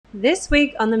This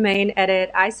week on the main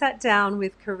edit, I sat down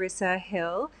with Carissa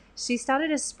Hill. She started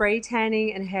a spray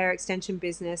tanning and hair extension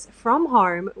business from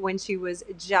home when she was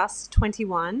just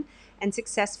 21 and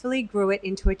successfully grew it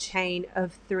into a chain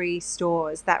of 3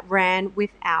 stores that ran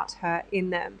without her in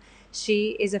them.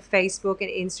 She is a Facebook and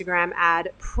Instagram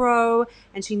ad pro,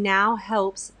 and she now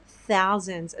helps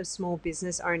thousands of small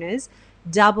business owners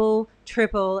double,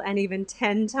 triple, and even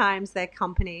 10 times their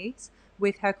companies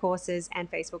with her courses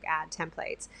and Facebook ad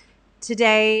templates.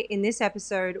 Today, in this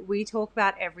episode, we talk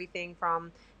about everything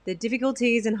from the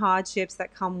difficulties and hardships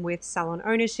that come with salon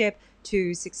ownership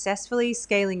to successfully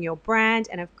scaling your brand.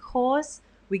 And of course,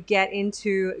 we get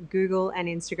into Google and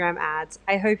Instagram ads.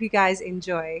 I hope you guys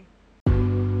enjoy.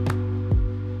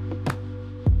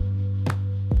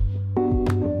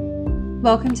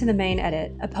 Welcome to The Main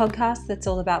Edit, a podcast that's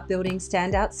all about building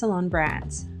standout salon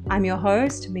brands. I'm your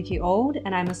host, Mickey Auld,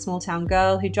 and I'm a small town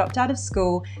girl who dropped out of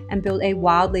school and built a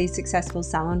wildly successful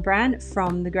salon brand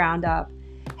from the ground up.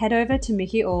 Head over to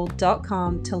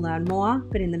mickeyauld.com to learn more,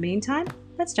 but in the meantime,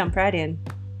 let's jump right in.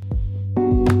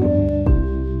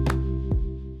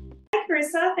 Hi,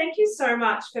 Carissa. Thank you so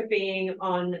much for being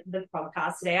on the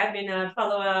podcast today. I've been a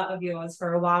follower of yours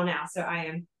for a while now, so I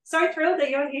am so thrilled that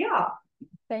you're here.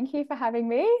 Thank you for having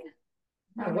me.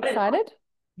 I'm excited.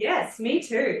 Yes, me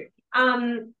too.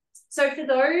 So for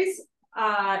those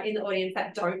in the audience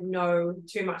that don't know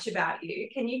too much about you,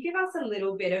 can you give us a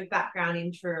little bit of background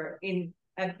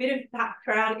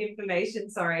information,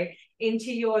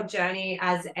 into your journey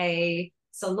as a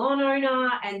salon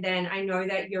owner? And then I know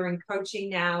that you're in coaching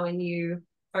now and you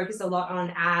focus a lot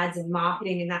on ads and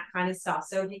marketing and that kind of stuff.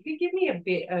 So if you could give me a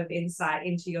bit of insight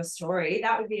into your story,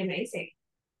 that would be amazing.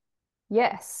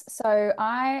 Yes. So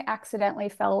I accidentally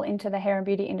fell into the hair and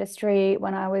beauty industry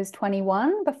when I was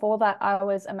 21. Before that, I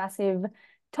was a massive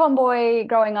tomboy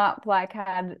growing up, like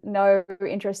had no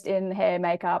interest in hair,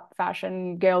 makeup,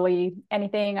 fashion, girly,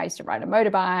 anything. I used to ride a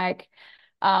motorbike.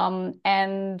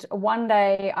 And one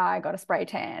day I got a spray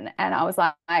tan and I was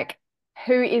like,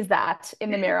 who is that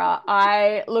in the mirror?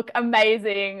 I look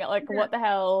amazing. Like, what the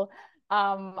hell?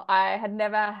 I had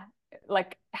never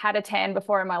had a tan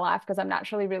before in my life because I'm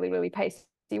naturally really, really pasty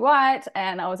white.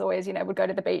 And I was always, would go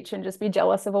to the beach and just be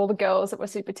jealous of all the girls that were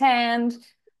super tanned.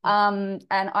 And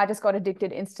I just got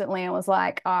addicted instantly and was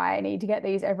like, I need to get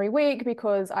these every week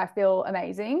because I feel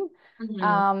amazing. Mm-hmm.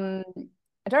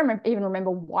 I don't even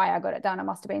remember why I got it done. It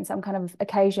must have been some kind of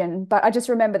occasion, but I just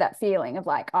remember that feeling of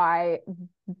like, I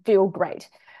feel great.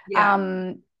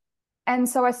 Yeah. And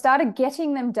so I started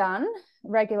getting them done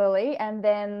regularly. And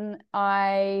then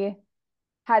I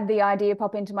had the idea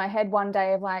pop into my head one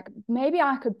day of like, maybe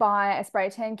I could buy a spray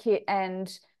tan kit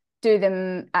and do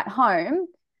them at home.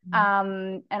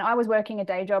 And I was working a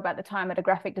day job at the time at a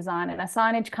graphic design and a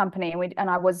signage company. And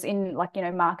I was in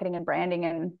marketing and branding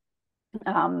and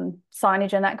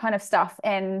signage and that kind of stuff.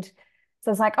 And so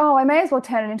I was like, oh, I may as well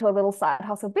turn it into a little side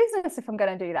hustle business if I'm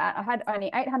going to do that. I had only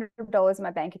 $800 in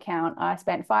my bank account. I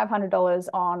spent $500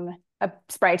 on a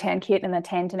spray tan kit and the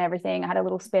tent and everything. I had a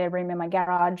little spare room in my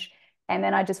garage. And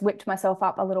then I just whipped myself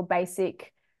up a little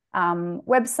basic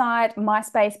website,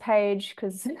 MySpace page,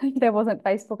 because there wasn't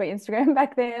Facebook or Instagram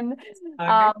back then.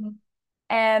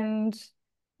 And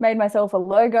made myself a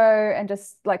logo and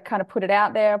just like kind of put it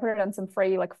out there. I put it on some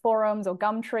free like forums or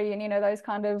Gumtree and those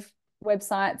kind of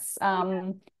websites.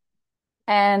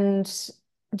 And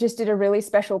just did a really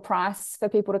special price for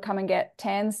people to come and get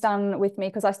tans done with me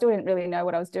because I still didn't really know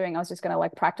what I was doing. I was just going to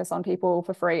like practice on people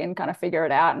for free and kind of figure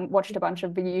it out, and watched a bunch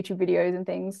of YouTube videos and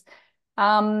things.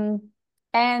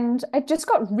 And it just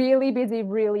got really busy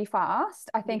really fast.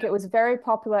 I think it was very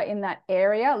popular in that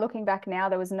area. Looking back now,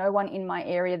 there was no one in my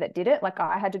area that did it. Like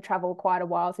I had to travel quite a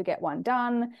while to get one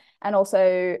done. And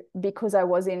also because I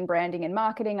was in branding and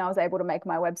marketing, I was able to make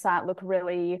my website look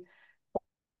really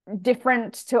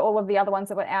different to all of the other ones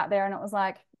that were out there. And it was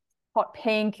like hot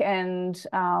pink and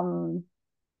I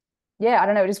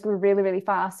don't know, it just grew really, really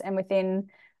fast. And within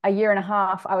a year and a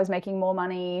half, I was making more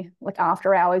money like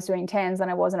after hours doing tans than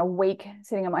I was in a week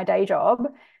sitting at my day job.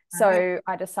 So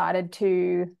I decided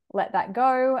to let that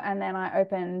go. And then I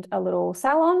opened a little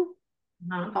salon.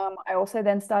 I also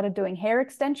then started doing hair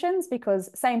extensions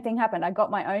because same thing happened. I got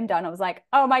my own done. I was like,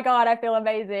 oh my God, I feel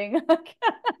amazing.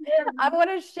 I want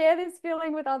to share this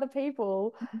feeling with other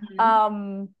people.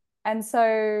 And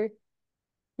so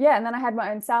and then I had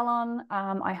my own salon.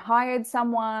 I hired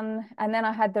someone, and then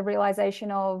I had the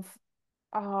realization of,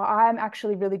 oh, I'm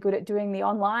actually really good at doing the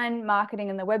online marketing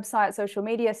and the website, social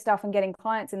media stuff, and getting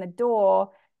clients in the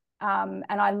door. And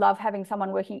I love having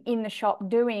someone working in the shop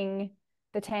doing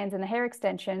the tans and the hair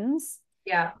extensions.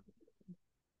 Yeah.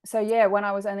 So yeah, when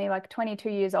I was only like 22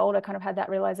 years old, I kind of had that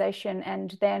realization.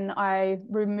 And then I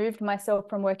removed myself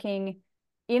from working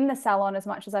in the salon as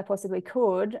much as I possibly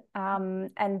could,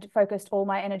 and focused all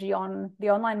my energy on the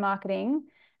online marketing.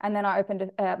 And then I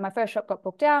opened my first shop got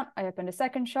booked out. I opened a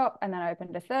second shop, and then I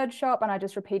opened a third shop, and I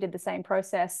just repeated the same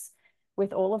process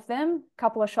with all of them. A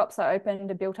couple of shops I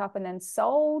opened, built up, and then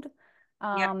sold.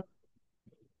 Yeah. Um,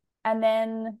 and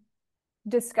then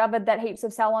discovered that heaps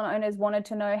of salon owners wanted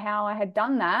to know how I had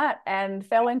done that, and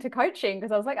fell into coaching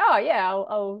because I was like, oh yeah,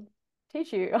 I'll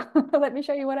teach you. Let me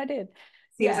show you what I did.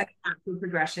 Seems Yeah. like a natural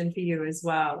progression for you as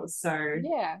well. So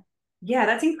Yeah. yeah,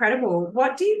 that's incredible.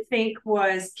 What do you think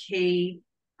was key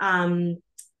um,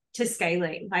 to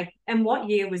scaling? Like, and what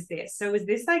year was this? So was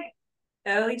this like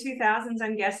early 2000s,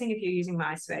 I'm guessing, if you're using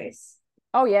MySpace?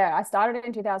 Oh yeah, I started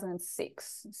in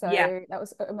 2006. Yeah. So that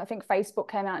was, I think Facebook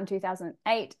came out in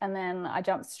 2008, and then I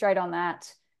jumped straight on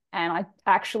that. And I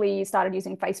actually started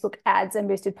using Facebook ads and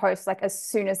boosted posts like as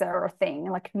soon as they were a thing.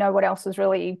 Like no one else was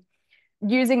really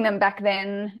using them back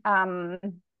then.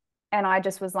 And I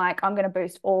just was like, I'm going to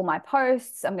boost all my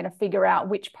posts. I'm going to figure out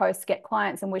which posts get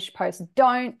clients and which posts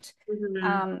don't. Mhm.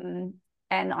 Um,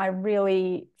 and I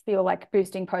really feel like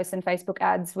boosting posts and Facebook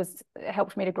ads was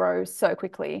helped me to grow so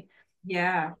quickly.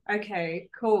 Yeah. Okay,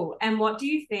 cool. And what do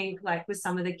you think like was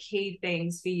some of the key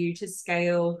things for you to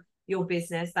scale your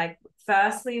business? Like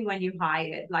firstly, when you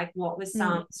hired, like what were Mm.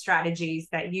 some strategies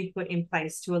that you put in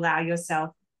place to allow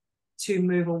yourself to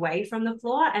move away from the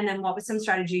floor? And then what were some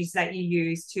strategies that you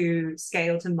used to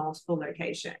scale to multiple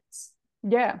locations?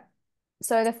 Yeah.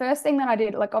 So the first thing that I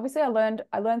did, like obviously I learned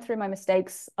through my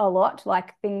mistakes a lot,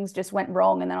 like things just went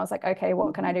wrong. And then I was like, okay,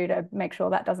 what can I do to make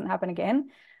sure that doesn't happen again?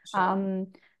 Sure. Um,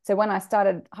 so when I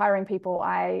started hiring people,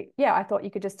 I thought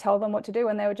you could just tell them what to do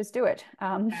and they would just do it.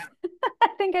 Yeah. I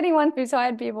think anyone who's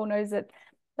hired people knows that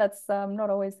that's not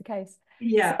always the case.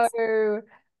 Yes. So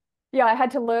yeah, I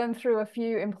had to learn through a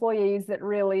few employees that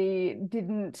really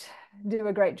didn't do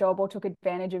a great job or took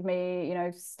advantage of me,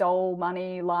 stole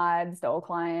money, lied, stole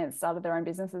clients, started their own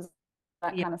businesses,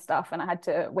 that Yeah. kind of stuff. And I had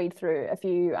to weed through a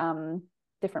few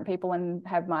different people and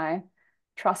have my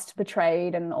trust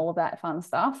betrayed and all of that fun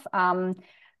stuff.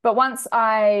 But once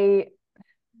I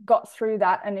got through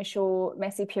that initial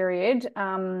messy period,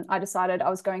 I decided I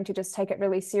was going to just take it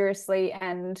really seriously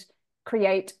and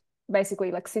create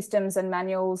basically like systems and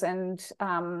manuals. And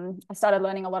I started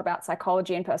learning a lot about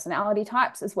psychology and personality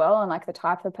types as well, and like the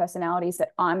type of personalities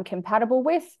that I'm compatible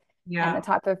with, and the Yeah.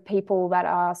 type of people that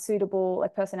are suitable,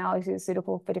 like personalities that are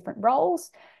suitable for different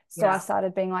roles. So I Yeah.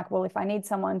 started being like, well, if I need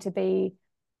someone to be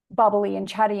bubbly and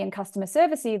chatty and customer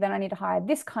servicey, then I need to hire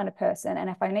this kind of person. And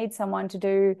if I need someone to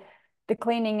do the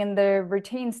cleaning and the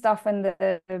routine stuff and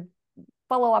the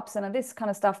follow-ups and this kind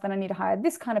of stuff, then I need to hire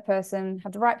this kind of person,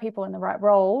 have the right people in the right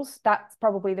roles. That's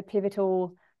probably the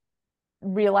pivotal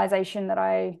realization that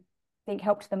I think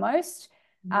helped the most.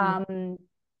 Mhm. Um,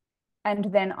 and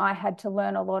then I had to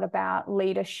learn a lot about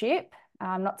leadership,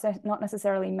 not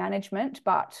necessarily management,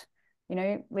 but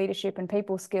leadership and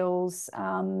people skills,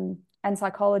 and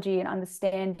psychology, and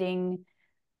understanding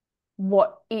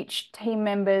what each team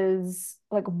members,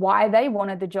 like why they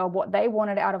wanted the job, what they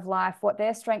wanted out of life, what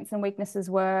their strengths and weaknesses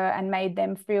were, and made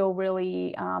them feel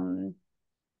really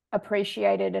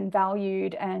appreciated and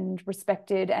valued and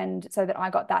respected, and so that I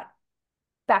got that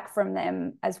back from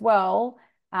them as well.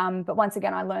 But once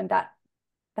again, I learned that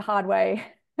the hard way,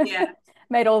 Yeah.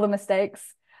 made all the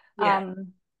mistakes. Yeah.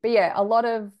 But yeah, a lot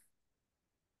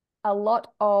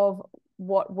of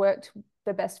what worked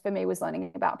the best for me was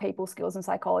learning about people skills and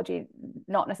psychology,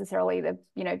 not necessarily the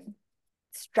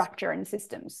structure and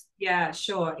systems. Yeah,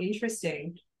 sure.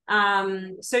 Interesting.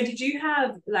 So did you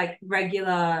have like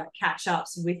regular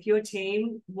catch-ups with your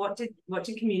team? What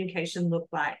did communication look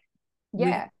like with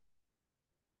Yeah.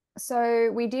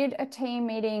 So we did a team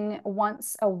meeting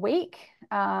once a week,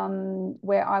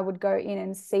 where I would go in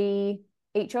and see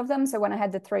each of them. So when I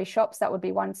had the three shops, that would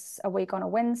be once a week on a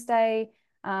Wednesday.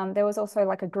 There was also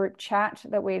like a group chat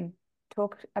that we'd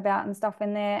talk about and stuff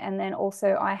in there. And then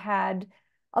also I had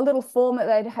a little form that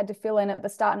they'd had to fill in at the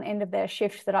start and end of their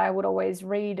shift that I would always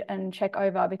read and check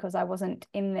over because I wasn't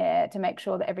in there to make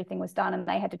sure that everything was done, and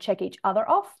they had to check each other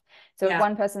off. So if Yeah.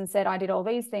 one person said I did all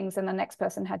these things, and the next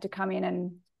person had to come in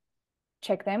and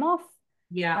check them off.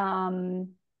 Yeah.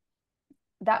 Um,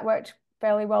 that worked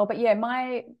fairly well. But yeah,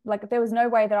 there was no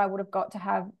way that I would have got to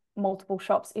have multiple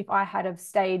shops if I had have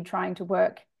stayed trying to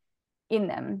work in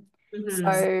them.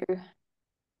 Mhm. So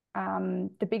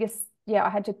the biggest, yeah, I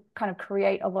had to kind of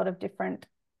create a lot of different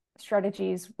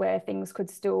strategies where things could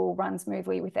still run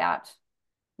smoothly without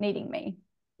needing me.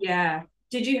 Yeah.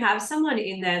 Did you have someone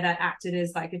in there that acted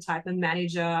as like a type of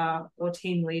manager or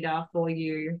team leader for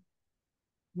you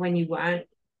when you weren't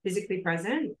physically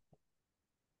present?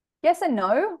 Yes and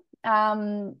no.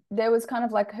 There was kind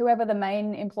of like whoever the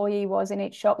main employee was in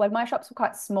each shop. Like my shops were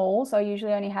quite small, so I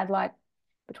usually only had like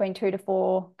between 2 to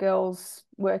 4 girls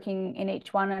working in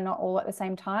each one and not all at the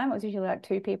same time. It was usually like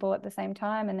 2 people at the same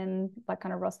time and then like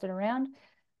kind of rostered around.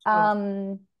 Sure.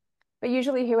 Um, but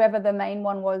usually whoever the main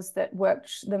one was that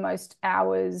worked the most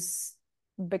hours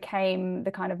became the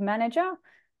kind of manager.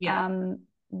 Yeah. Um,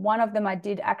 one of them I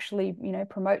did actually,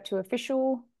 promote to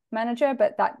official manager,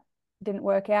 but that didn't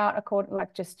work out according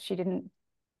like just she didn't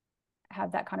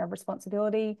have that kind of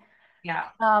responsibility. Yeah.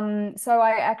 So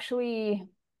I actually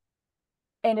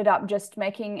ended up just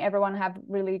making everyone have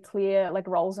really clear like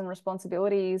roles and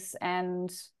responsibilities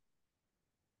and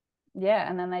yeah,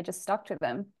 and then they just stuck to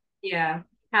them. Yeah.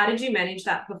 How did you manage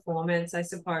that performance, I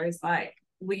suppose? Like,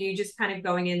 were you just kind of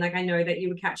going in, like, I know that you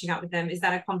were catching up with them. Is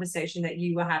that a conversation that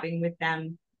you were having with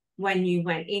them when you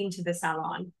went into the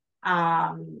salon?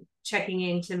 Checking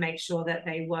in to make sure that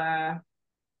they were,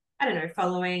 I don't know,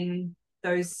 following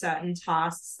those certain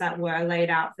tasks that were laid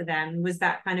out for them. Was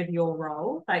that kind of your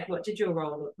role? Like, what did your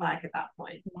role look like at that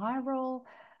point? My role,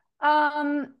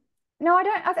 um, no, I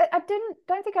don't. I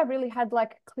don't think I really had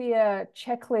like clear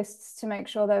checklists to make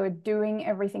sure they were doing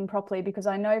everything properly because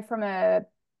I know from a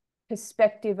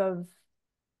perspective of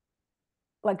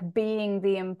like being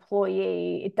the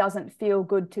employee, it doesn't feel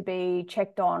good to be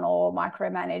checked on or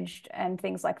micromanaged and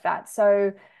things like that.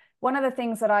 So one of the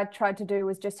things that I tried to do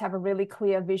was just have a really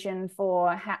clear vision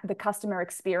for the customer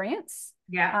experience.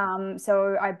 Yeah.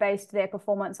 So I based their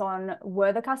performance on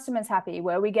were the customers happy?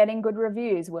 Were we getting good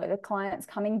reviews? Were the clients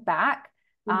coming back?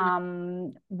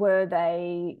 Mhm. Were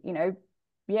they,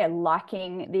 yeah,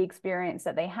 liking the experience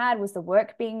that they had? Was the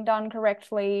work being done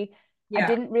correctly? I Yeah.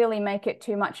 didn't really make it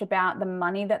too much about the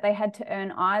money that they had to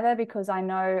earn either, because I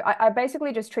know I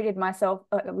basically just treated myself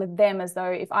with them as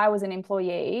though if I was an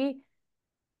employee,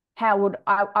 how would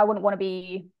I wouldn't want to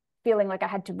be feeling like I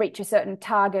had to reach a certain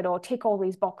target or tick all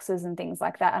these boxes and things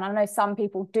like that. And I know some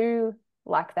people do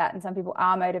like that and some people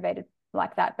are motivated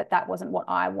like that, but that wasn't what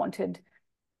I wanted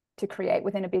to create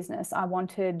within a business. I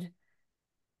wanted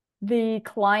the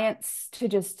clients to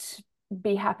just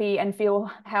be happy and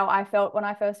feel how I felt when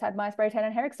I first had my spray tan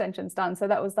and hair extensions done. So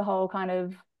that was the whole kind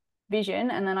of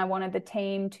vision. And then I wanted the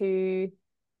team to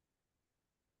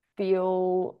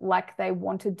feel like they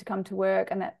wanted to come to work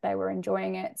and that they were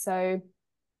enjoying it. So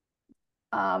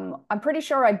I'm pretty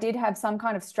sure I did have some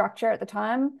kind of structure at the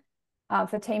time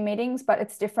for team meetings, but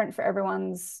it's different for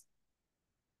everyone's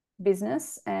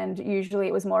business. And usually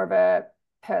it was more of a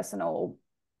personal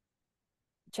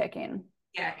check-in.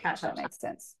 Yeah. Catch That up. makes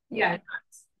sense. Yeah. Yeah.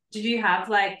 Nice. Did you have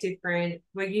like different,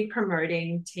 were you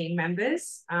promoting team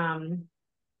members?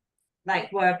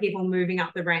 Like were people moving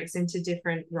up the ranks into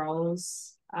different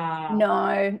roles?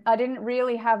 No, I didn't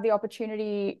really have the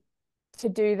opportunity to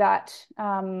do that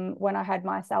when I had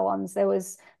my salons. There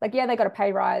was like, yeah, they got a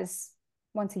pay rise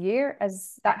once a year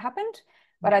as that happened,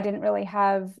 but I Yeah. didn't really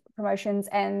have promotions.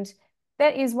 And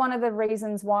that is one of the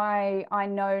reasons why I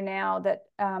know now that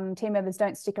team members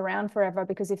don't stick around forever,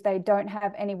 because if they don't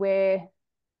have anywhere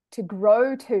to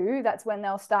grow to, that's when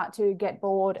they'll start to get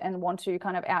bored and want to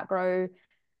kind of outgrow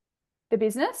the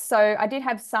business. So I did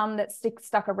have some that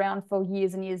stuck around for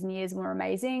years and years and years and were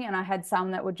amazing. And I had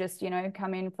some that would just,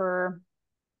 come in for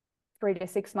 3 to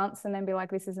 6 months and then be like,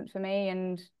 this isn't for me,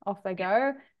 and off they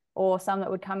go. Or some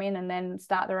that would come in and then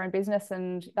start their own business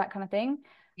and that kind of thing.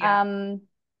 Yeah. Um,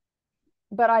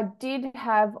 but I did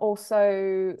have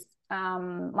also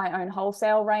my own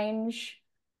wholesale range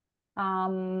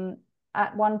um,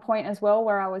 at one point as well,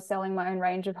 where I was selling my own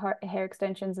range of hair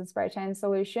extensions and spray tan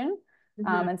solution.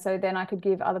 Mhm. And so then I could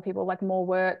give other people like more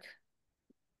work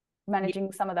Yeah.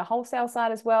 managing some of the wholesale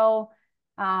side as well.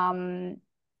 And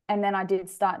then I did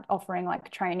start offering like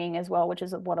training as well, which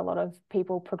is what a lot of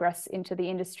people progress into the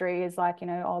industry is like,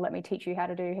 oh, let me teach you how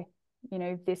to do,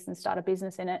 this and start a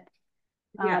business in it.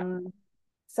 Yeah.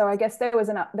 So I guess there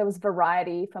was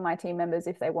variety for my team members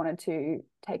if they wanted to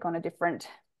take on a different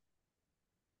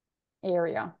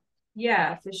area.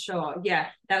 Yeah, for sure. Yeah,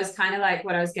 that was kind of like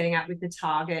what I was getting at with the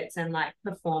targets and like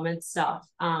performance stuff.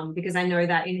 Because I know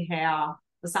that in hair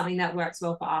was something that works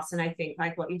well for us. And I think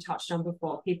like what you touched on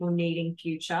before, people needing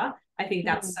future. I think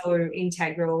that's Mm. so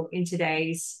integral in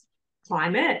today's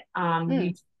climate. You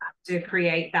Mm. have to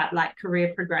create that like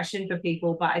career progression for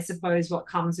people. But I suppose what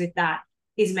comes with that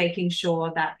is making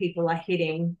sure that people are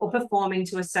hitting or performing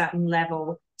to a certain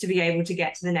level to be able to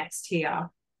get to the next tier.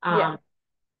 Yeah.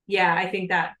 Yeah, I think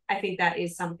that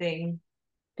is something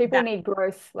people that need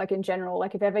growth, like in general.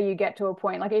 Like if ever you get to a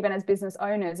point, like even as business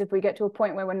owners, if we get to a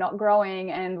point where we're not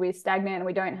growing and we're stagnant and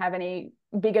we don't have any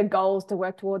bigger goals to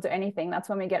work towards or anything, that's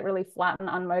when we get really flat and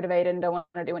unmotivated and don't want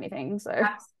to do anything. So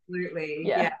absolutely,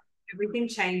 yeah. yeah, everything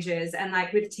changes, and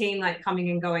like with team like coming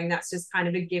and going, that's just kind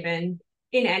of a given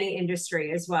in any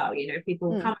industry as well. You know,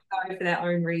 people Mm, come and go for their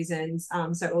own reasons.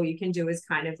 So all you can do is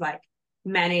kind of like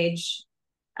manage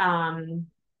um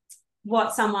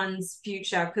what someone's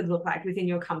future could look like within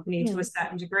your company to a mm,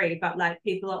 certain degree, but like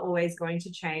people are always going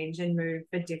to change and move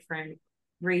for different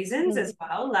reasons mm, as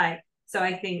well. Like, so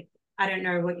I think, I don't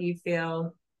know what you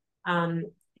feel um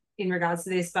in regards to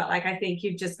this, but like I think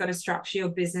you've just got to structure your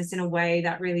business in a way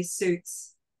that really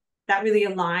suits, that really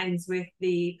aligns with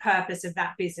the purpose of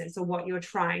that business or what you're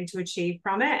trying to achieve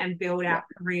from it, and build yeah. out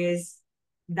careers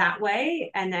that way.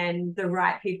 And then the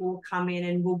right people will come in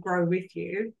and will grow with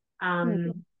you.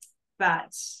 Mm.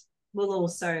 But will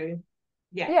also,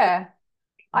 yeah. Yeah.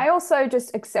 I also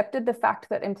just accepted the fact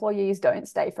that employees don't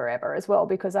stay forever as well,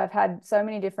 because I've had so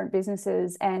many different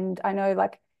businesses. And I know,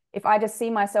 like, if I just see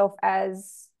myself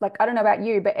as, like, I don't know about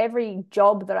you, but every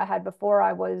job that I had before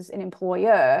I was an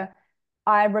employer,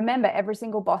 I remember every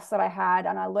single boss that I had,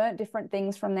 and I learned different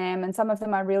things from them. And some of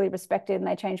them I really respected and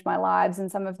they changed my lives,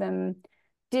 and some of them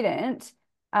didn't.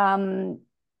 Um,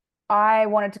 I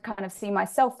wanted to kind of see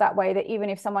myself that way, that even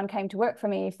if someone came to work for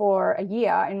me for a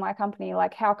year in my company,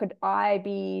 like how could I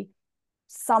be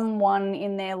someone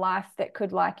in their life that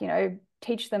could, like,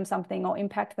 teach them something or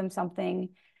impact them something.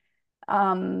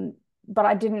 But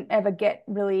I didn't ever get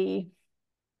really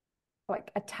like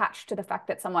attached to the fact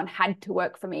that someone had to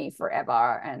work for me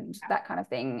forever and that kind of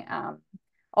thing.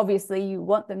 Obviously you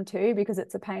want them to, because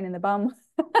it's a pain in the bum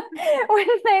when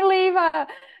they leave,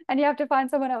 and you have to find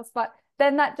someone else. But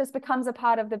then that just becomes a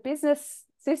part of the business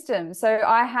system. So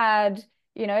I had,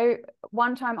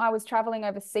 one time I was traveling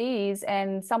overseas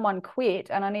and someone quit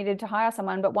and I needed to hire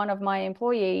someone, but one of my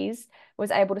employees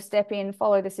was able to step in,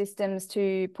 follow the systems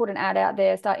to put an ad out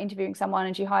there, start interviewing someone,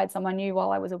 and she hired someone new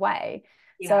while I was away.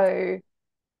 Yeah, So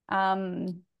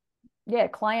yeah,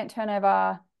 client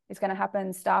turnover is going to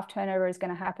happen, staff turnover is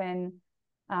going to happen.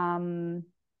 Um,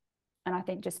 and I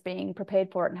think just being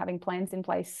prepared for it and having plans in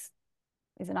place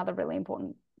is another really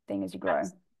important thing as you grow.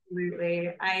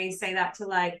 absolutely. I say that to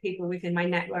like people within my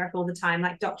network all the time,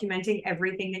 like documenting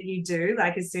everything that you do.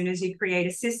 Like as soon as you create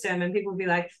a system, and people will be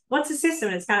like, what's a system?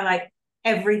 And it's kind of like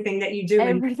everything that you do.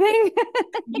 And Everything.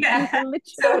 yeah, so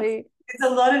Literally. it's a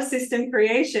lot of system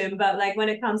creation. But like when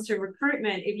it comes to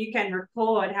recruitment, if you can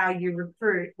record how you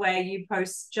recruit, where you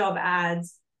post job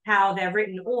ads, how they're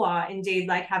written, or indeed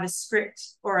like have a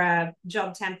script or a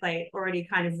job template already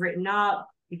kind of written up,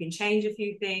 you can change a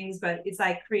few things, but it's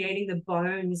like creating the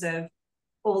bones of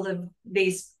all of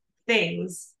these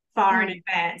things far in Mm,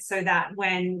 advance, so that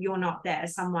when you're not there,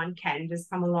 someone can just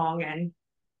come along and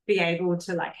be able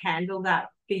to like handle that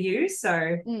for you. So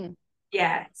mm,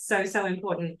 yeah, so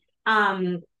important.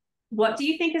 What do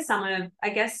you think are some of, I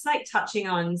guess, like touching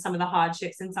on some of the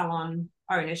hardships in salon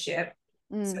ownership?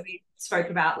 So mm. we spoke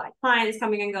about like clients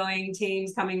coming and going,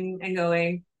 teams coming and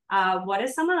going. What are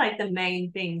some of like the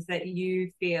main things that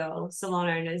you feel salon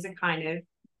owners are kind of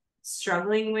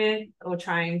struggling with or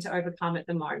trying to overcome at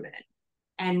the moment?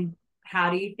 And how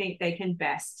do you think they can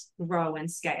best grow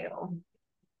and scale?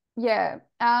 Yeah.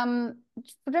 From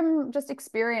just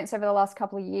experience over the last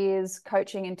couple of years,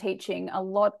 coaching and teaching a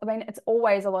lot. I mean, it's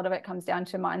always a lot of it comes down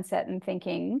to mindset and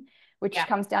thinking, which Yeah,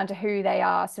 comes down to who they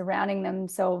are surrounding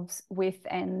themselves with,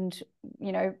 and,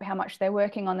 how much they're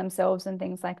working on themselves and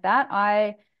things like that.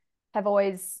 I have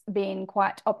always been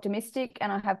quite optimistic,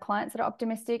 and I have clients that are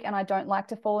optimistic, and I don't like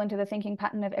to fall into the thinking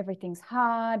pattern of everything's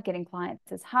hard, getting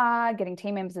clients is hard, getting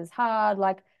team members is hard.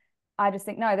 Like, I just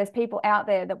think, no, there's people out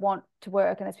there that want to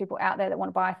work, and there's people out there that want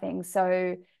to buy things.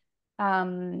 So,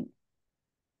 um,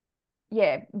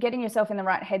 yeah, getting yourself in the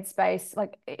right headspace.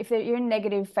 Like if you're in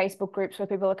negative Facebook groups where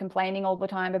people are complaining all the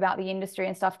time about the industry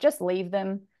and stuff, just leave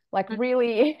them. Like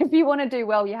really, if you want to do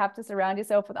well, you have to surround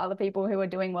yourself with other people who are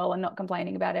doing well and not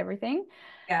complaining about everything.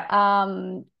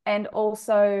 yeah, And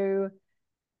also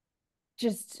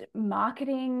just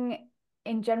marketing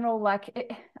in general,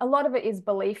 like a lot of it is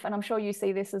belief, and I'm sure you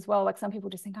see this as well. Like some people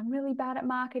just think I'm really bad at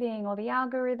marketing, or the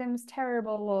algorithm's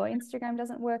terrible, or Instagram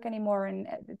doesn't work anymore, and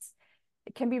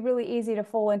it can be really easy to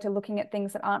fall into looking at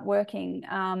things that aren't working.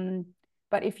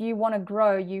 But if you want to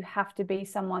grow, you have to be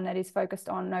someone that is focused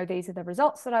on, no, these are the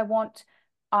results that I want.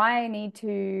 I need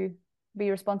to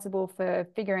be responsible for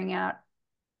figuring out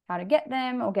how to get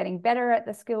them, or getting better at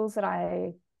the skills that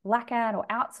I lack at, or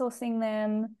outsourcing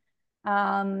them.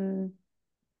 Um,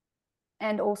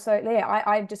 And also, yeah,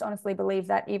 I just honestly believe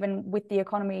that even with the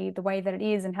economy the way that it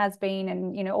is and has been,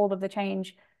 and all of the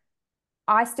change,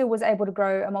 I still was able to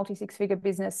grow a multi six figure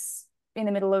business in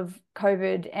the middle of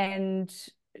COVID, and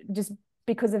just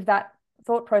because of that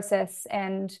thought process.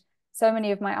 And so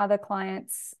many of my other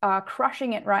clients are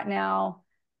crushing it right now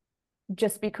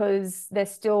just because they're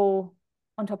still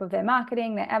on top of their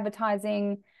marketing, their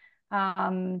advertising.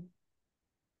 Um,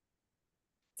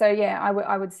 so yeah,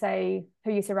 I would say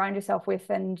who you surround yourself with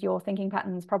and your thinking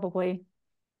patterns probably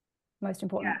most Yeah.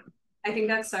 important. I think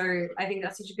that's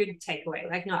such a good takeaway,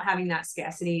 like not having that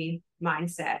scarcity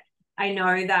mindset. I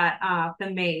know that for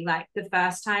me, like the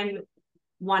first time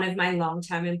one of my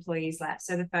long-term employees left,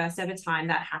 so the first ever time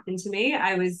that happened to me,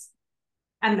 I was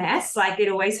a mess. Like it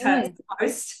always hurts Mm. the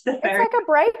most. The It's very like a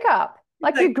breakup. it's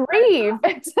Like like you grieve.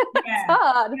 It's yeah,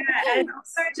 hard. yeah, and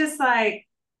also just like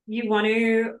you want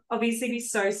to obviously be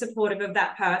so supportive of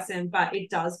that person, but it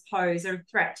does pose a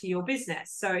threat to your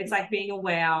business. So it's like being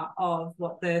aware of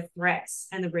what the threats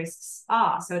and the risks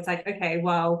are. So it's like, okay,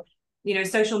 well,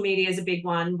 social media is a big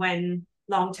one when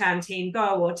long-term team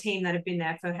go or team that have been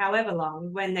there for however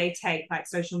long, when they take like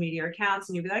social media accounts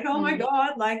and you'll be like, oh my Mm.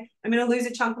 God, like I'm going to lose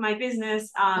a chunk of my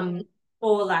business. Mm.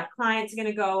 Or like clients are going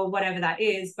to go or whatever that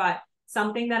is. But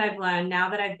something that I've learned now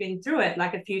that I've been through it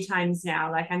like a few times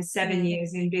now, like I'm 7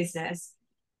 years in business.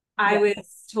 I Yeah.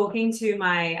 was talking to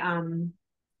my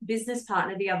business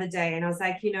partner the other day and I was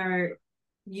like, you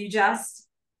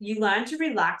learn to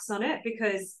relax on it,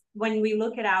 because when we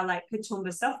look at our like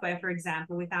Katoomba software, for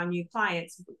example, with our new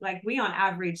clients, like we on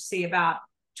average see about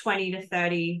 20 to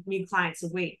 30 new clients a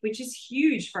week, which is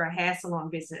huge for a hair salon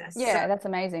business. So Yeah, that's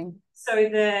amazing.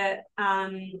 the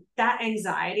that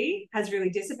anxiety has really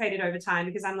dissipated over time,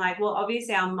 because I'm like, well,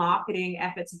 obviously our marketing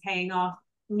efforts are paying off.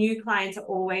 New clients are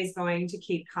always going to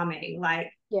keep coming.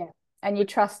 Like, Yeah. And you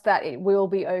trust that it will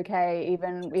be okay,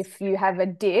 even if you have a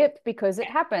dip, because it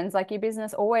happens. Like your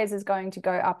business always is going to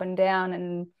go up and down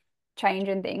and change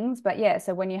and things. But yeah,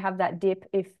 so when you have that dip,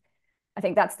 if I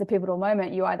think that's the pivotal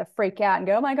moment, you either freak out and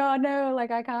go, oh my God, no,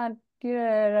 like I can't,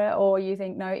 yeah, or you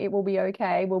think, no, it will be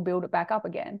okay. We'll build it back up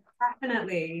again.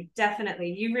 definitely,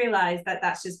 definitely. You realize that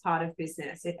that's just part of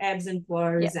business. It ebbs and Yeah.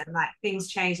 flows, and like things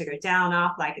change. They go down,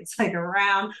 up, like it's like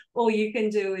around. All you can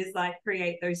do is like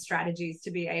create those strategies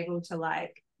to be able to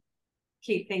like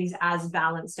keep things as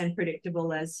balanced and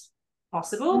predictable as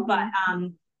possible. But Mm-hmm.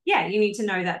 yeah, you need to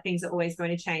know that things are always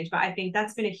going to change. But I think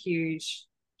that's been a huge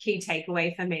key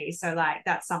takeaway for me. So like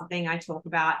that's something I talk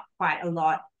about quite a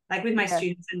lot, like with my Yeah.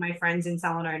 students and my friends in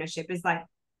salon ownership, is like,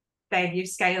 babe, you've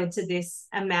scaled to this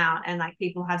amount and like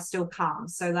people have still come.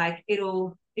 So like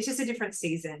it's just a different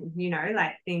season,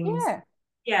 like things, Yeah.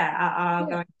 yeah, are Yeah.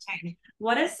 going to change.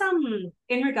 What are some,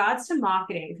 in regards to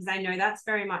marketing, because I know that's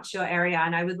very much your area,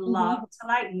 and I would love Mm-hmm. to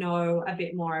like know a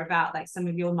bit more about like some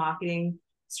of your marketing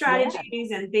Yeah.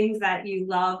 strategies and things that you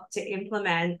love to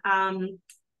implement.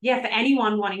 Yeah, for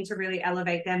anyone wanting to really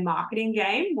elevate their marketing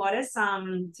game, what are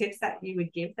some tips that you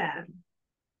would give them?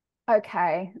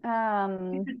 Okay.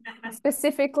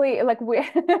 Specifically, like we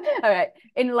okay,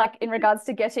 in regards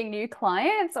to getting new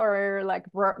clients or like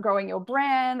growing your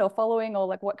brand or following, or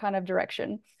like what kind of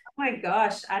direction? Oh my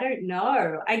gosh, I don't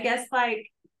know. I guess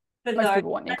like for Most those,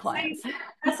 people want new let's say, clients.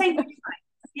 let's say new clients.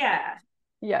 Yeah.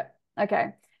 Yeah. Okay.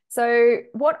 So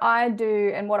what I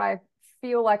do and what I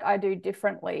feel like I do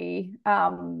differently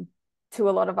to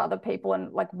a lot of other people,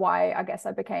 and like why I guess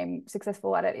I became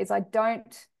successful at it, is I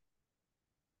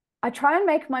try and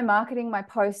make my marketing, my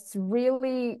posts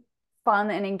really fun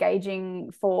and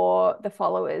engaging for the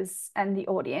followers and the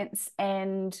audience.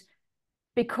 And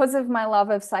because of my love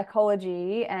of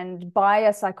psychology and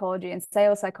buyer psychology and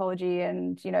sales psychology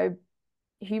and,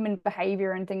 human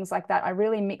behavior and things like that, I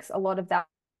really mix a lot of that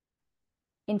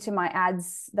into my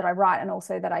ads that I write and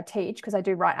also that I teach, because I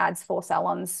do write ads for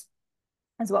salons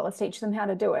as well as teach them how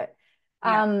to do it.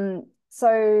 Yeah.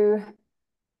 So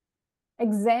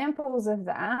examples of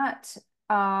that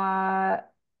are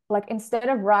like, instead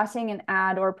of writing an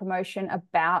ad or a promotion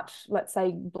about, let's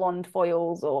say, blonde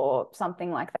foils or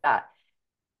something like that,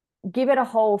 give it a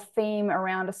whole theme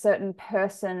around a certain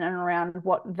person and around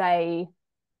what they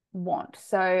want.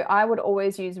 So I would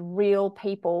always use real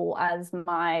people as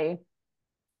my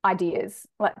ideas,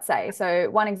 let's say. So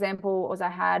one example was I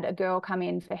had a girl come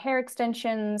in for hair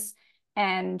extensions,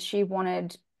 and she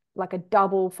wanted like a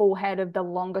double full head of the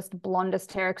longest,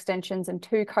 blondest hair extensions and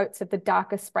two coats of the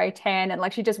darkest spray tan. And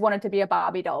like she just wanted to be a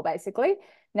Barbie doll, basically.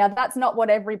 Now, that's not what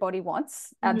everybody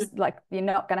wants. Mm-hmm. Like, you're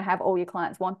not going to have all your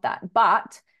clients want that.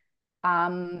 But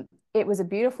it was a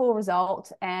beautiful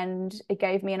result. And it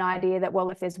gave me an idea that, well,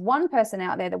 if there's one person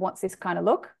out there that wants this kind of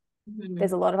look,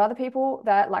 There's Mhm. a lot of other people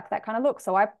that like that kind of look.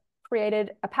 So I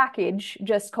created a package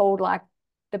just called like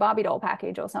the Barbie doll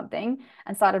package or something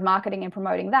and started marketing and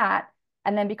promoting that.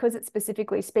 And then because it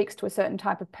specifically speaks to a certain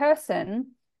type of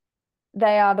person,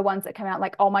 they are the ones that come out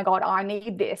like, oh my God, I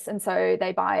need this. And so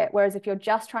they buy it. Whereas if you're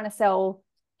just trying to sell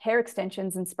hair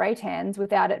extensions and spray tans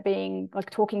without it being like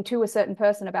talking to a certain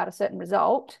person about a certain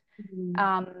result, Mhm.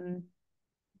 um,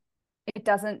 it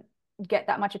doesn't get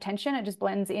that much attention. It just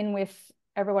blends in with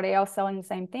everybody else selling the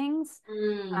same things.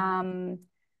 Mm. Um,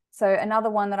 so another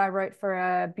one that I wrote for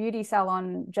a beauty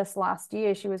salon just last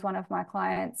year, she was one of my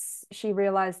clients. She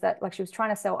realized that like she was trying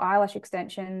to sell eyelash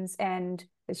extensions and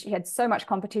she had so much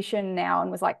competition now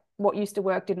and was like, what used to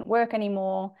work didn't work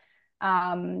anymore. So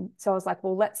I was like,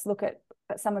 well, let's look at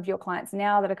some of your clients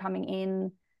now that are coming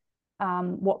in.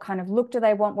 What kind of look do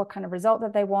they want? What kind of result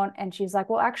that they want? And she's like,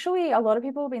 well, actually, a lot of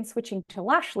people have been switching to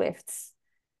lash lifts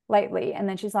lately. And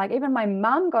then she's like, even my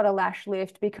mum got a lash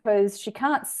lift because she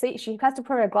can't see, she has to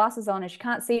put her glasses on and she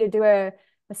can't see to do her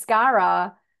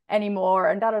mascara anymore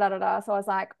and da da da da da. So I was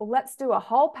like, well, let's do a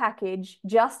whole package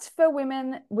just for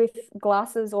women with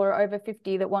glasses or over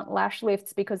 50 that want lash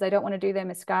lifts because they don't want to do their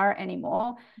mascara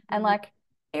anymore. And Mhm. like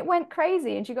it went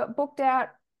crazy and she got booked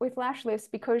out with lash lifts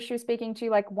because she was speaking to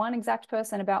like one exact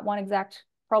person about one exact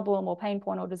problem or pain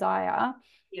point or desire.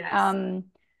 Yes.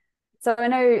 Um, so I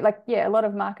know, like, yeah, a lot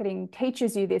of marketing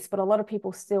teaches you this, but a lot of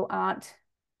people still aren't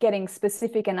getting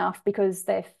specific enough because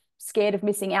they're scared of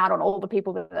missing out on all the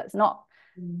people that that's not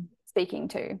Mm. speaking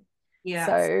to. Yes.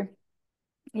 So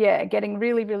yeah, getting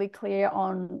really, really clear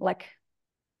on like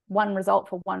one result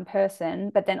for one person,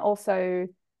 but then also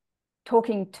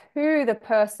talking to the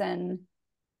person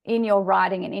in your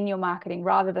writing and in your marketing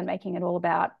rather than making it all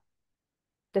about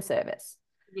the service.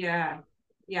 Yeah.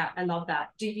 Yeah, I love that.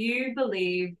 Do you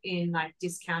believe in like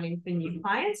discounting for new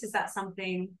clients? Is that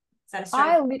something, is that a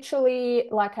I strategy? literally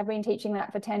like have been teaching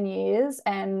that for 10 years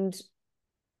and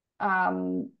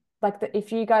um like the,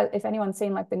 if you guys if anyone's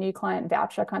seen like the new client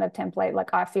voucher kind of template,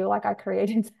 like I feel like I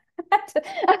created that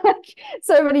like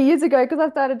so many years ago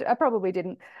because I probably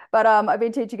didn't, but I've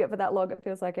been teaching it for that long, it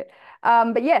feels like it.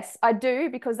 But yes, I do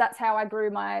because that's how I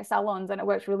grew my salons and it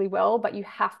works really well, but you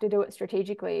have to do it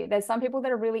strategically. There's some people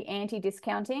that are really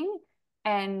anti-discounting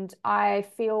and I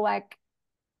feel like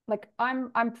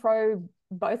I'm pro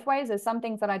both ways. There's some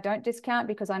things that I don't discount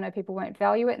because I know people won't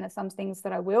value it, and there's some things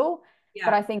that I will.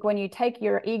 But Yeah. I think when you take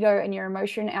your ego and your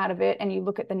emotion out of it and you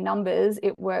look at the numbers,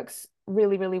 it works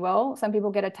really, really well. Some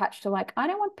people get attached to like, I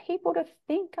don't want people to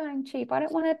think I'm cheap. I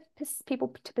don't want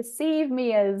people to perceive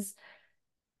me as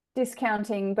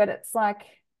discounting. But it's like,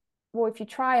 well, if you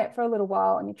try it for a little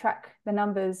while and you track the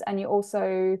numbers and you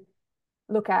also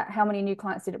look at how many new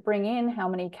clients did it bring in, how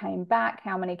many came back,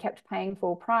 how many kept paying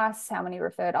full price, how many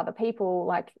referred other people.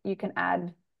 Like you can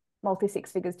add multi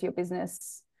six figures to your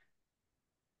business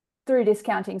through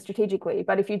discounting strategically.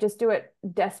 But if you just do it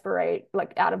desperate,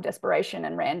 like out of desperation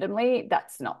and randomly,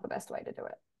 that's not the best way to do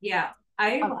it. Yeah.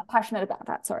 I I'm passionate about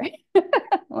that. Sorry.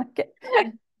 Like it.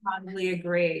 I totally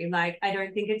agree. Like, I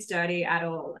don't think it's dirty at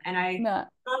all. And I No.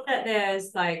 thought that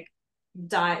there's like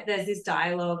there's this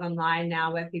dialogue online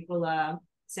now where people are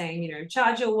saying,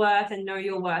 charge your worth and know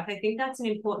your worth. I think that's an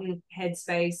important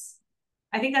headspace.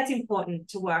 I think that's important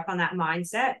to work on that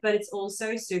mindset, but it's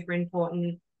also super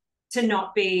important to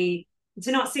not be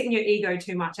to not sit in your ego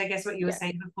too much. I guess what you were Yeah.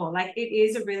 saying before. Like it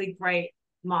is a really great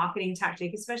marketing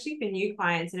tactic, especially for new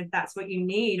clients. And if that's what you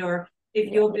need, or if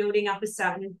Yeah. you're building up a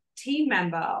certain team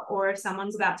member, or if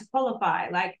someone's about to qualify,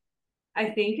 like I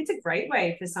think it's a great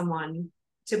way for someone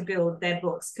to build their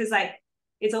books because like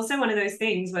it's also one of those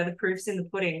things where the proof's in the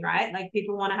pudding, right? Like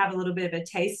people want to have a little bit of a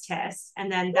taste test,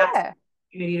 and then that's Yeah.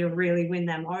 the opportunity to really win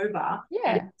them over and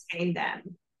Yeah. retain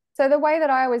them. So the way that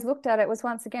I always looked at it was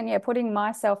once again, yeah, putting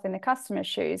myself in the customer's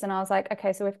shoes. And I was like,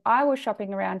 okay, so if I was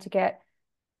shopping around to get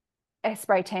a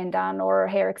spray tan done or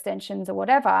hair extensions or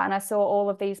whatever. And I saw all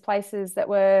of these places that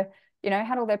were,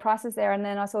 had all their prices there. And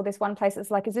then I saw this one place that's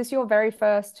like, is this your very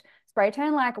first spray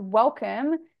tan? Like,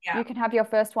 welcome. Yeah. You can have your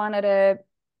first one at a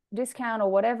discount or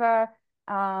whatever.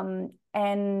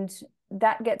 And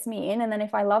that gets me in. And then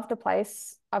if I love the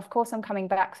place, of course I'm coming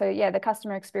back. So yeah, the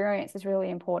customer experience is really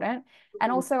important. And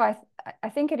Mm-hmm. also I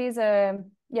think it is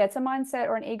it's a mindset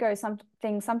or an ego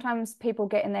something. Sometimes people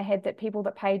get in their head that people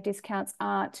that pay discounts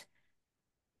aren't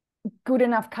good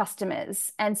enough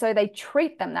customers. And so they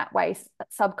treat them that way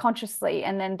subconsciously.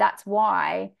 And then that's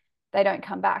why they don't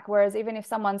come back. Whereas even if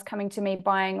someone's coming to me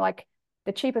buying like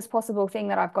the cheapest possible thing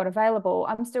that I've got available,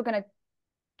 I'm still going to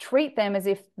treat them as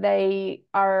if they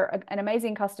are an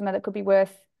amazing customer that could be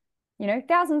worth,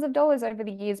 thousands of dollars over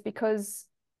the years because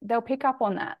they'll pick up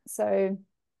on that. So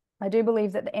I do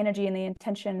believe that the energy and the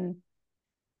intention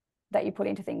that you put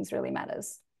into things really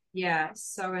matters. Yeah,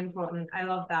 so important. I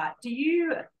love that. Do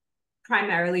you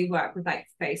primarily work with like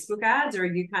Facebook ads, or are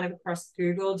you kind of across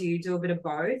Google? Do you do a bit of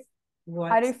both? I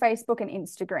What? do Facebook and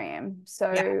Instagram. Yeah,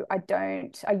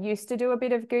 So I used to do a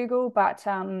bit of Google, but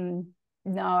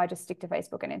no, I just stick to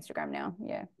Facebook and Instagram now.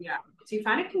 Yeah. yeah. Do you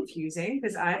find it confusing?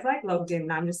 Because I've like logged in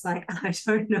and I'm just like, I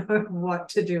don't know what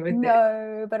to do with it.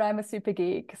 No, but I'm a super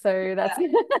geek. So that's,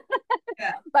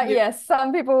 Yeah, but yeah. yes,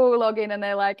 some people log in and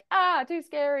they're like, too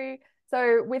scary.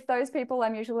 So with those people,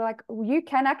 I'm usually like, you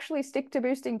can actually stick to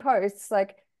boosting posts.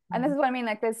 Like, and this is what I mean.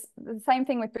 Like, there's the same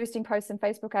thing with boosting posts and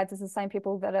Facebook ads is the same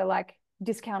people that are like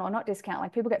discount or not discount.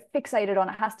 Like, people get fixated on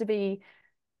it has to be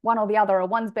one or the other, or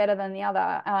one's better than the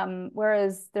other.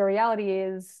 Whereas the reality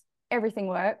is everything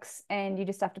works and you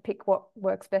just have to pick what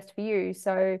works best for you.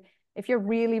 So if you're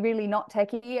really, really not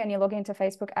techie and you log into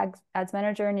Facebook ads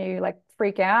manager and you like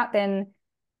freak out, then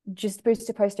just boost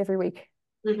a post every week.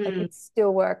 Like, Mm-hmm. it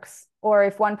still works. Or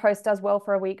if one post does well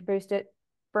for a week, boost it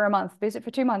for a month, boost it for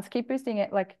 2 months, keep boosting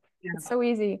it. Like, it's Yeah. so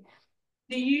easy.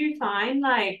 Do you find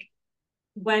like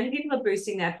when people are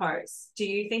boosting their posts, do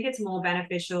you think it's more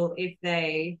beneficial if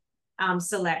they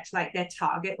select like their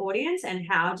target audience? And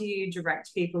how do you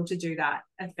direct people to do that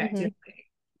Mhm. effectively?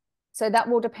 So that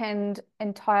will depend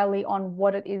entirely on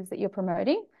what it is that you're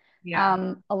promoting.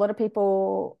 Yeah. A lot of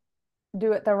people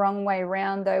do it the wrong way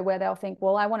around though, where they'll think,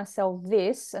 well, I want to sell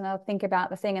this, and they'll think about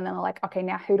the thing and then they're like, okay,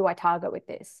 now who do I target with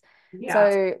this? Yeah.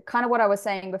 So kind of what I was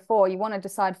saying before, you want to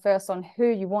decide first on who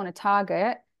you want to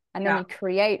target, and then Yeah. you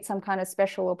create some kind of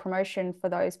special or promotion for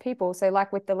those people. So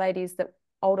like with the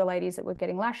older ladies that were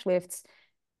getting lash lifts,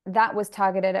 that was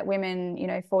targeted at women,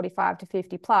 45 to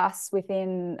 50 plus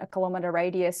within a kilometer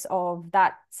radius of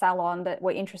that salon that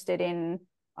were interested in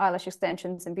eyelash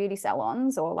extensions and beauty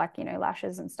salons, or like,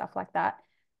 lashes and stuff like that.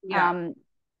 Yeah. Um,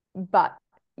 but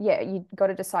yeah, you got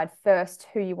to decide first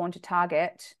who you want to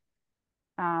target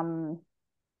um,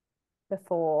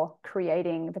 before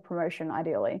creating the promotion,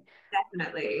 ideally.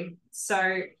 Definitely.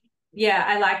 So, yeah,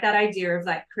 I like that idea of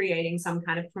like creating some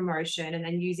kind of promotion and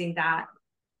then using that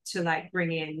to like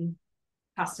bring in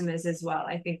customers as well.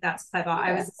 I think that's clever. I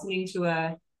Yeah. was listening to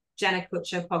a Jenna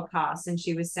Kutcher podcast and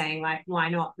she was saying like, why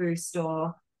not boost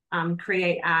or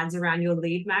create ads around your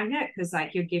lead magnet? Because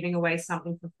like you're giving away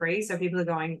something for free. So people are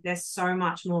going, they're so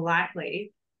much more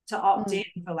likely to opt Mm.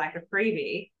 in for like a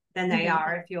freebie than they Mm-hmm.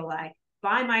 are if you're like,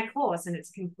 buy my course and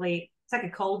it's complete. It's like a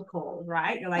cold call,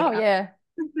 right? You're like, Oh, yeah.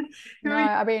 who No, are you?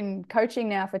 I've been coaching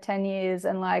now for 10 years,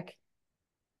 and like,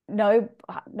 no,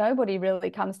 nobody really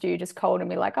comes to you just cold and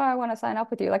be like, oh, I want to sign up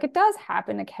with you. Like, it does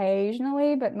happen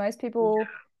occasionally, but most people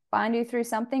find you through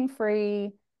something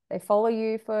free. They follow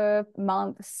you for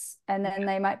months, and then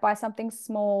they might buy something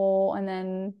small, and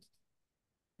then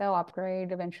they'll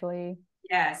upgrade eventually.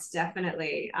 Yes,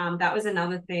 definitely. That was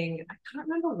another thing. I can't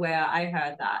remember where I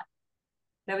heard that.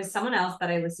 There was someone else that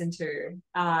I listened to.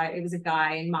 It was a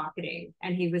guy in marketing,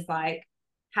 and he was like,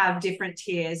 have different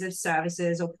tiers of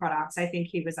services or products. I think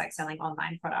he was like selling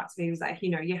online products, but he was like,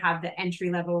 you have the entry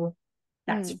level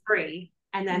that's Mm. free,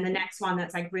 and then the Mm-hmm. next one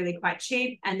that's like really quite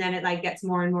cheap, and then it like gets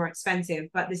more and more expensive.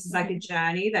 But this is like a Mm-hmm.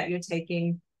 journey that you're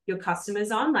taking your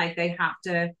customers on. Like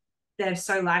they're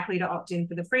so likely to opt in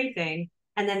for the free thing,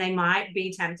 and then they might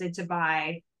be tempted to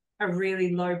buy a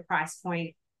really low price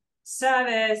point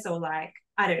service or like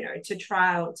I don't know to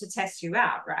trial to test you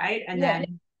out, right? And Yeah.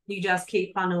 then you just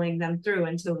keep funneling them through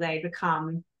until they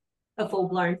become a full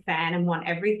blown fan and want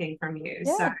everything from you.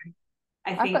 So Yeah.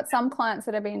 I I've think got some clients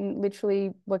that have been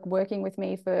literally like working with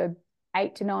me for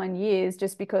 8 to 9 years,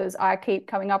 just because I keep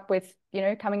coming out with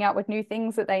new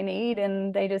things that they need,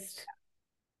 and they just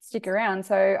stick around.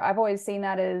 So I've always seen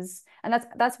that as, and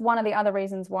that's one of the other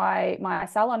reasons why my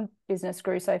salon business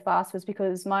grew so fast, was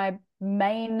because my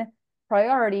main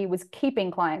priority was keeping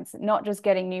clients, not just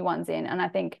getting new ones in. And I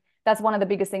think that's one of the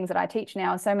biggest things that I teach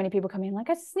now. So many people come in like,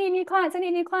 I just need new clients. I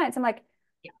need new clients. I'm like,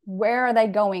 yeah, where are they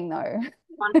going though?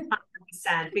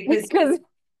 100% because Because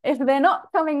if they're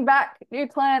not coming back, new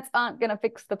clients aren't going to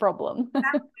fix the problem.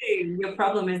 your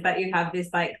problem is that you have this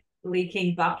like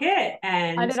leaking bucket I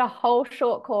and did a whole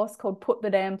short course called Put the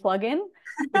Damn Plug In,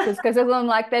 because I'm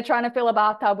like, they're trying to fill a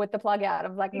bathtub with the plug out.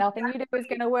 I'm like, nothing you do is going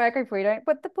exactly to work if we don't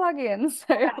put the plug in.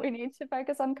 So we need to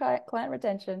focus on client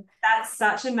retention. that's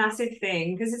such a massive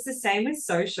thing because it's the same with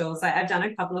socials. Like I've done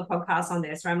a couple of podcasts on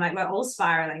this where I'm like, we're all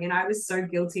spiraling, and I was so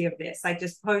guilty of this, like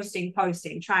just posting,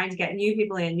 trying to get new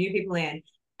people in.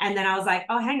 And then I was like,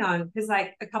 oh, hang on, because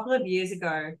like a couple of years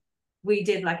ago, we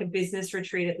did like a business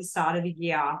retreat at the start of the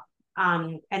year.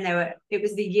 And it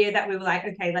was the year that we were like,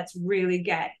 okay, let's really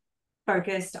get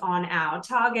focused on our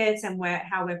targets and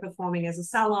how we're performing as a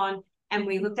salon. And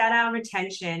we looked at our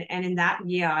retention, and in that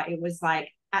year, it was like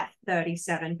at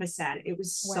 37%. It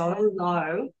was so Wow.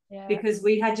 low Yeah. because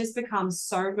we had just become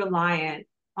so reliant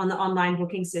on the online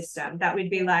booking system that we'd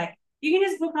be Yeah. like, you can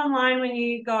just book online when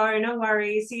you go, no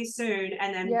worries, see you soon.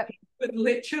 And then Yep. people would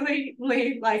literally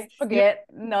leave like, you Forget.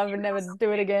 No, I would never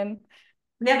do it again.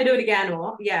 never do it again,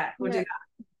 or yeah, we'll do Yeah.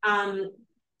 that.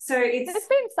 So There's it's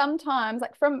been some times,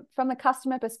 like from the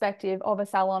customer perspective of a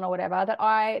salon or whatever,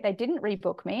 that they didn't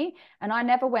rebook me, and I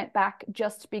never went back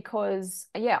just because,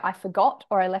 yeah, I forgot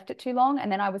or I left it too long,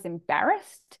 and then I was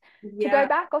embarrassed to go yeah,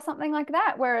 back or something like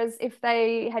that. Whereas if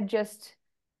they had just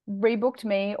rebooked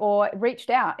me or reached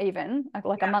out even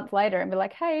like a yeah, month later and be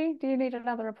like, hey, do you need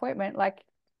another appointment? Like,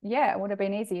 yeah, it would have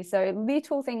been easy. So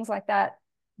little things like that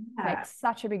make yeah.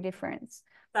 such a big difference.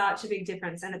 Such a big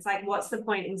difference. And it's like, what's the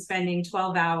point in spending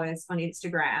 12 hours on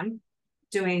Instagram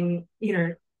doing,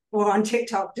 or on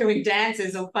TikTok doing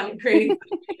dances or fun creating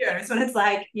videos when it's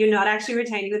like you're not actually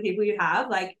retaining the people you have?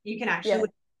 Like you can Yeah. actually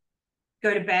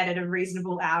go to bed at a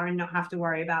reasonable hour and not have to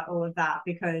worry about all of that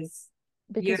because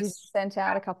you're Because you sent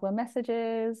out a couple of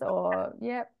messages or,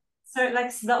 yep. so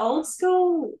like the old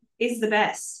school is the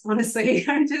best, honestly.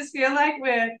 I just feel like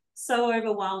we're so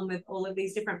overwhelmed with all of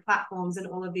these different platforms and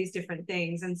all of these different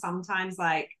things. And sometimes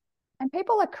like And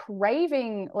people are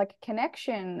craving like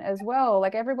connection as well.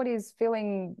 Like everybody's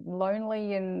feeling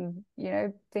lonely and,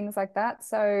 things like that.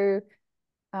 So,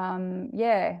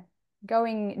 yeah,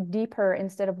 going deeper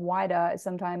instead of wider is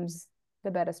sometimes the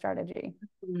better strategy.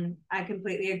 I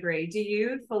completely agree. Do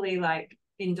you fully like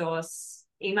endorse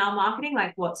email marketing?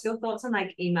 Like, what's your thoughts on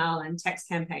like email and text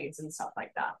campaigns and stuff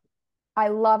like that? I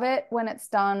love it when it's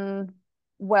done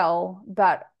well,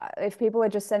 but if people are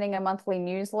just sending a monthly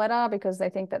newsletter because they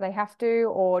think that they have to,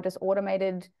 or just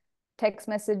automated text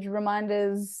message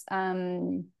reminders,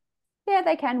 yeah,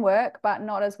 they can work, but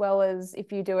not as well as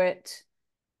if you do it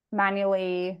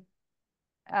manually,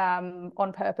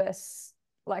 on purpose,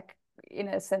 like in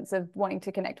a sense of wanting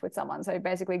to connect with someone. So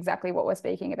basically exactly what we're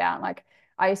speaking about. Like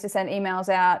I used to send emails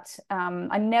out.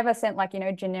 I never sent like,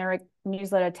 generic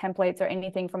newsletter templates or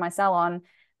anything for my salon,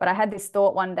 but I had this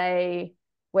thought one day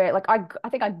where like I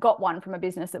think I got one from a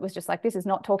business that was just like, this is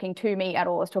not talking to me at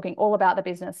all. It's talking all about the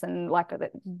business and like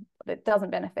it doesn't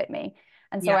benefit me.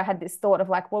 And so Yeah. I had this thought of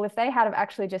like, well, if they had have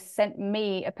actually just sent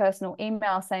me a personal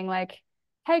email saying like,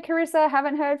 hey, Carissa,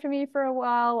 haven't heard from you for a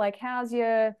while. Like, how's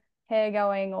your hair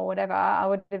going or whatever? I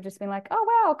would have just been like, oh,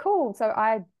 wow, cool. So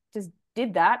I just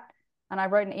did that. And I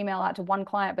wrote an email out to one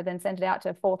client, but then sent it out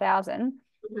to 4,000.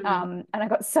 Mm-hmm. And I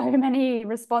got so many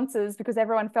responses because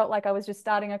everyone felt like I was just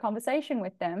starting a conversation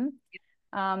with them.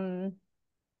 Um,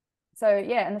 so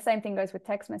yeah, and the same thing goes with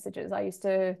text messages.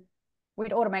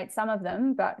 We'd automate some of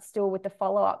them, but still with the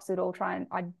follow-ups,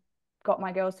 I got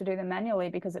my girls to do them manually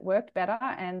because it worked better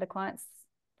and the clients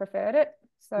preferred it.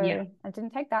 Yeah. So it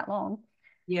didn't take that long.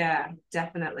 Yeah,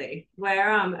 definitely. We're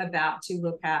about to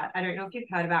look at, I don't know if you've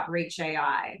heard about Reach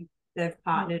AI. They've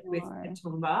partnered with No.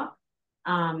 Katumba.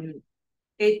 Um,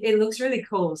 it looks really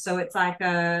cool. So it's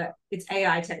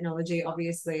AI technology,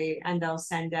 obviously, and they'll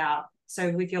send out.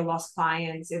 So with your lost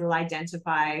clients, it'll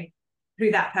identify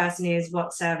who that person is,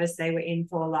 what service they were in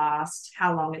for last,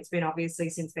 how long it's been, obviously,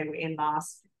 since they were in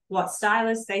last, what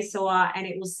stylist they saw, and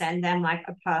it will send them like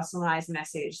a personalized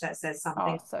message that says Oh,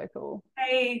 something. so cool.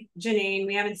 Hey, Janine,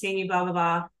 we haven't seen you, blah, blah,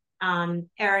 blah.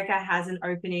 Erica has an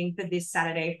opening for this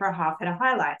Saturday for a half head of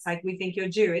highlights. Like, we think you're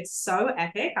due. It's so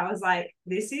epic. I was like,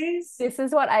 this is This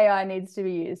is what AI needs to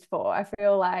be used for. I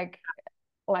feel like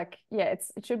yeah, it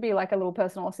should be like a little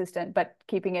personal assistant, but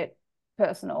keeping it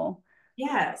personal.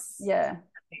 yes, Yeah,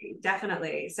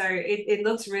 definitely. So it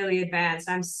looks really advanced.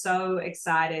 I'm so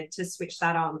excited to switch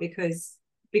that on because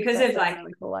of that's a like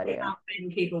really cool idea. how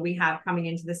many people we have coming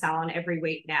into the salon every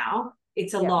week now.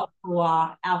 It's a Yeah, lot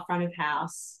for our front of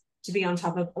house to be on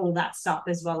top of all that stuff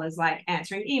as well as like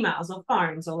answering emails or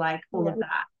phones or like all yeah. of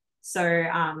that. So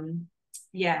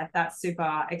yeah, that's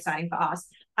super exciting for us.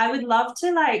 I would love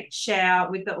to like share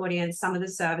with the audience some of the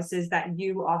services that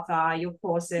you offer, your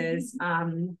courses,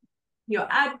 your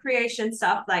ad creation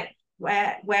stuff. Like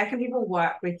where can people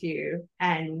work with you,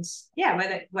 and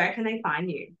yeah, where can they find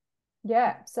you?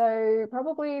 Yeah, so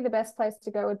probably the best place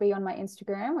to go would be on my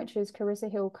Instagram, which is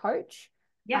Carissa Hill Coach.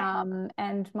 Yeah,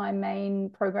 And my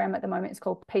main program at the moment is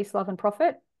called Peace, Love, and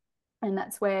Profit. And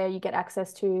that's where you get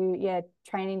access to, yeah,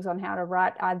 trainings on how to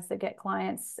write ads that get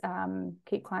clients,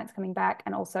 keep clients coming back,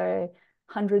 and also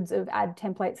hundreds of ad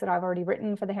templates that I've already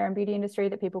written for the hair and beauty industry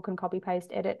that people can copy, paste,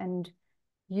 edit, and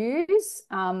use.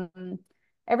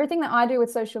 everything that I do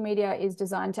with social media is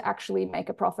designed to actually make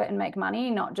a profit and make money,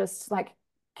 not just like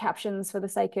captions for the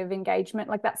sake of engagement.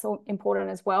 Like that's all important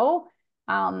as well.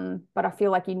 But I feel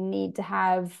like you need to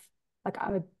have, like,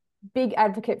 I'm a big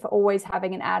advocate for always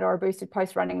having an ad or a boosted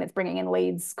post running that's bringing in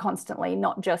leads constantly,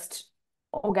 not just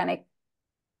organic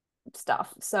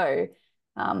stuff. So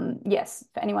yes,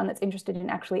 for anyone that's interested in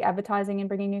actually advertising and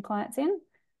bringing new clients in,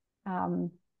 go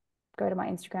to my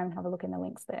Instagram and have a look in the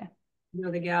links there.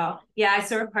 You're the girl. Yeah, I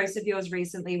saw a post of yours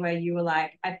recently where you were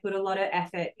like, I put a lot of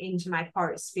effort into my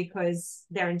posts because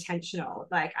they're intentional.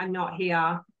 Like, I'm not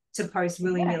here to post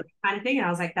willy-nilly kind of thing. And I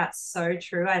was like, that's so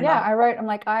true. I love I'm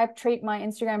like, I treat my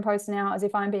Instagram posts now as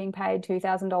if I'm being paid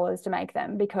 $2,000 to make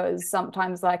them, because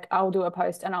sometimes like I'll do a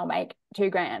post and I'll make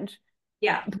 $2,000.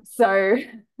 Yeah. So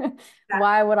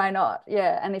why would I not?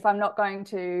 Yeah. And if I'm not going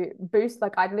to boost,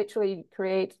 like I literally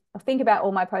think about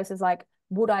all my posts as like,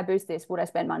 would I boost this? Would I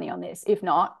spend money on this? If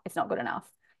not, it's not good enough.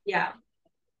 Yeah.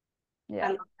 Yeah. I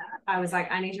love that. I was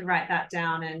like, I need to write that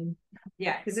down. And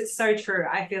yeah, because it's so true.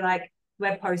 I feel like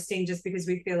we're posting just because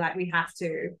we feel like we have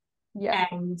to. Yeah.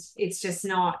 And it's just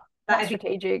not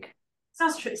strategic.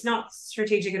 It's not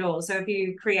strategic at all. So if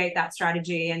you create that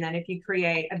strategy, and then if you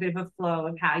create a bit of a flow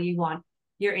of how you want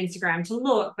your Instagram to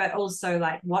look, but also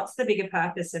like what's the bigger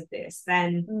purpose of this,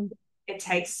 then it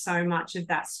takes so much of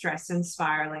that stress and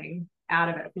spiraling out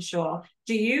of it for sure.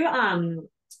 Do you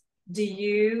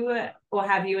or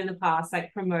have you in the past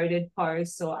like promoted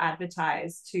posts or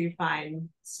advertised to find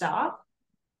staff?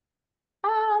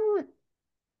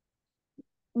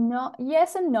 Not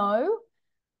yes and no.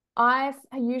 I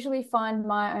usually find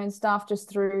my own staff just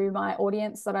through my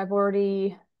audience that I've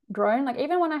already grown. Like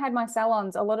even when I had my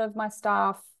salons, a lot of my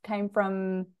staff came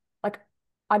from, like,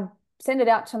 I'd send it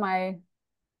out to my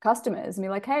customers and be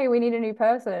like, hey, we need a new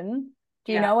person.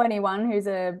 Do you know anyone who's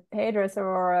a hairdresser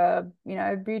or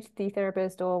a, beauty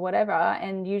therapist or whatever?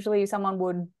 And usually someone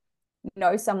would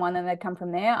know someone and they'd come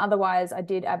from there. Otherwise, I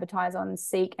did advertise on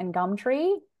Seek and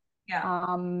Gumtree.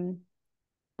 Yeah.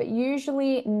 But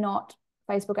usually not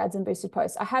Facebook ads and boosted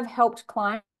posts. I have helped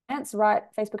clients write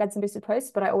Facebook ads and boosted posts,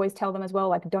 but I always tell them as well,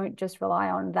 like, don't just rely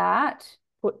on that.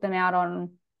 Put them out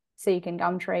on Seek and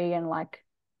Gumtree and like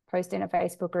post in a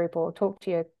Facebook group or talk to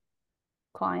your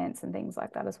clients and things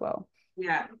like that as well.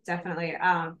 Yeah, definitely.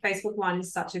 Facebook one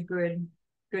is such a good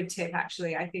tip,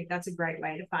 actually. I think that's a great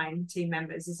way to find team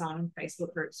members, is on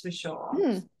Facebook groups for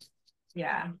sure.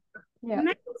 Yeah.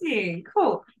 Amazing.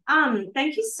 Cool.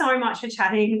 Thank you so much for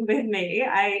chatting with me.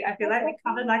 I feel like we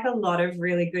covered like a lot of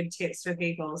really good tips for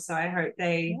people. So I hope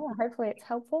hopefully it's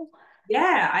helpful.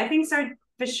 Yeah, I think so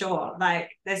for sure.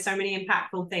 Like there's so many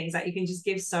impactful things that you can just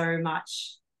give so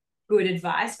much good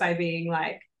advice by being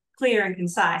like clear and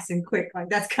concise and quick. Like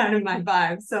that's kind of my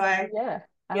vibe. So I love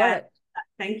it.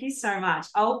 Thank you so much.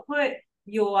 I'll put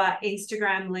your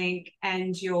Instagram link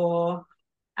and your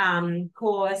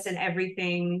course and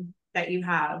everything that you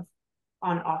have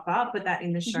on offer. Put that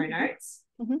in the show notes.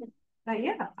 But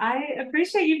yeah, I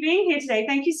appreciate you being here today.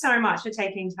 Thank you so much for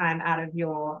taking time out of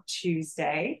your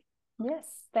Tuesday. Yes,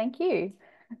 thank you.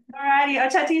 All righty, I'll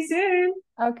chat to you soon.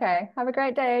 Okay, have a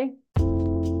great day.